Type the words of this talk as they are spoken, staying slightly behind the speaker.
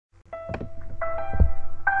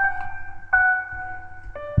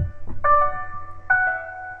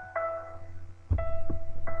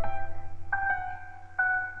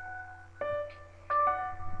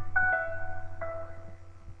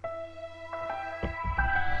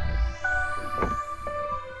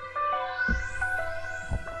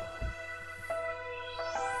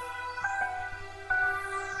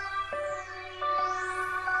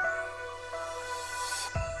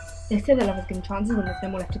say that love is given chances when there's no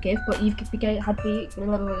more left to give, but you've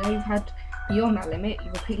had beyond that limit.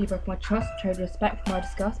 You repeatedly broke my trust, betrayed respect for my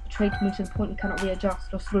disgust, betrayed me to the point you cannot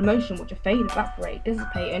readjust, lost all emotion, watch it fade, evaporate,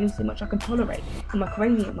 dissipate, only so much I can tolerate. In my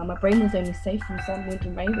cranium, where my brain is only safe from sun, wind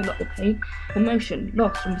and rain, but not the pain. Emotion,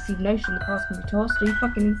 lost and received notion, the past can be tossed. Are you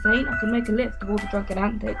fucking insane? I can make a list of all the drunken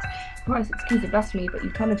antics. Christ, excuse the blasphemy, but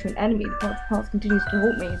you've turned into an enemy. The past continues to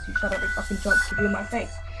haunt me as you shut every fucking chance to reveal my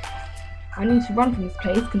face. I need to run from this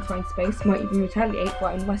place, confined space, might even retaliate,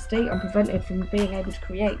 but in my state I'm prevented from being able to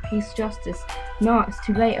create peace, justice. Nah, it's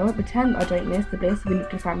too late, I won't pretend I don't miss the bliss of a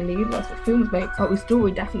nuclear family. That's what films make, it's like with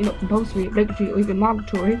story, definitely not compulsory, obligatory or even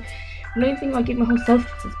mandatory. The only thing I give my whole self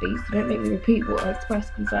to this beat, so don't make me repeat what I express,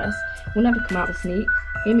 confess. Will never come out this neat.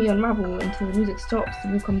 Hear me unravel until the music stops, the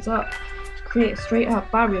wall comes up. To create a straight up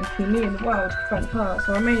barrier between me and the world, to prevent her,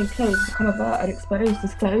 so I remain enclosed, become avert and exposed,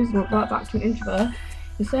 disclosed, and revert back to an introvert.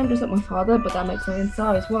 You say I'm just like my father, but that makes my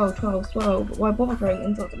insides well, 12 swell. But why bother throwing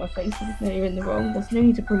insults at my face if you know you're in the wrong? There's no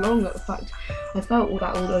need to prolong the fact I felt all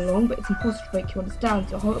that all along, but it's impossible to make you understand.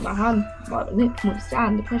 So hold up my hand, my lip can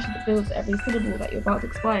withstand the pressure that builds at every syllable that you're about to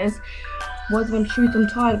expires. Words of untruth, I'm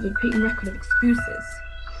tired of a repeating record of excuses.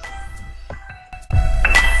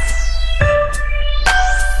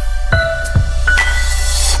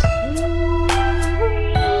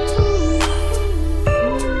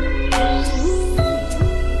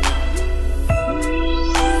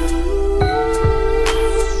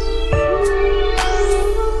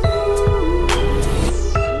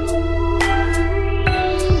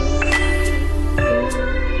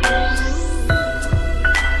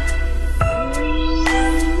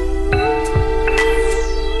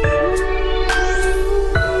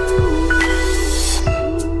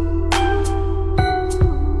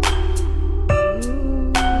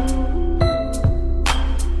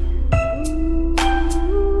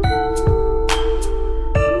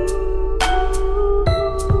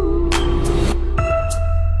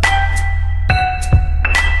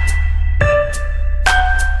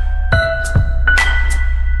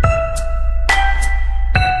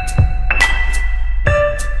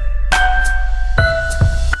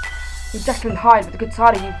 You Jekyll and Hyde, but the good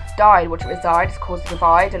side of you died. What you reside has caused a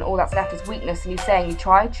divide, and all that's left is weakness. And you saying you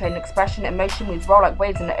tried, showing expression, emotion, we roll like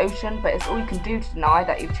waves in the ocean, but it's all you can do to deny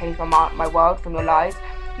that you've changed my world from your lies.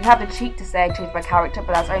 You have the cheek to say I changed my character,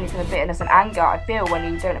 but that's only from the bitterness and anger I feel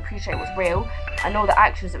when you don't appreciate what's real, and all the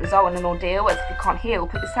actions that result in an ordeal, as if you can't heal.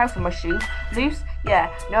 Put yourself in my shoes. Loose?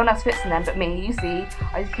 Yeah, no one else fits in them but me, you see.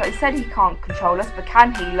 I said he can't control us, but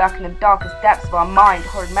can he, lurking in the darkest depths of our mind,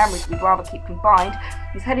 horrid memories we'd rather keep confined.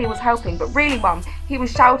 He said he was helping, but really, Mum, he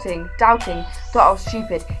was shouting, doubting, thought I was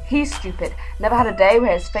stupid. He's stupid. Never had a day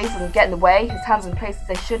where his face doesn't get in the way, his hands in places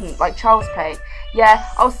they shouldn't, like child's play. Yeah,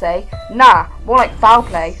 I'll say, nah, more like foul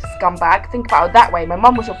play, scumbag. Think about it that way. My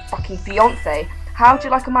mum was your fucking fiancé. How do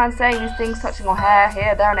you like a man saying these things, touching your hair,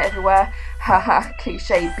 here, there and everywhere? Haha,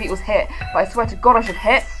 cliche, Beatles hit, but I swear to God I should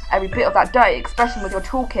hit every bit of that dirty expression with your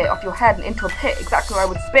toolkit off your head and into a pit, exactly where I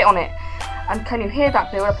would spit on it. And can you hear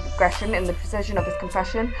that build-up of aggression in the precision of his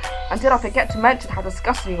confession? And did I forget to mention how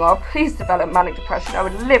disgusting you are? Please develop manic depression. I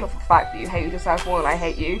would live off the fact that you hate yourself more than I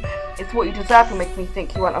hate you. It's what you deserve for making me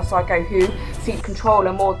think you want a psycho who seeks control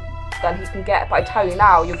and more than he can get. But I tell you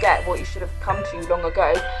now, you'll get what you should have come to long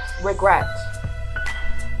ago. Regret.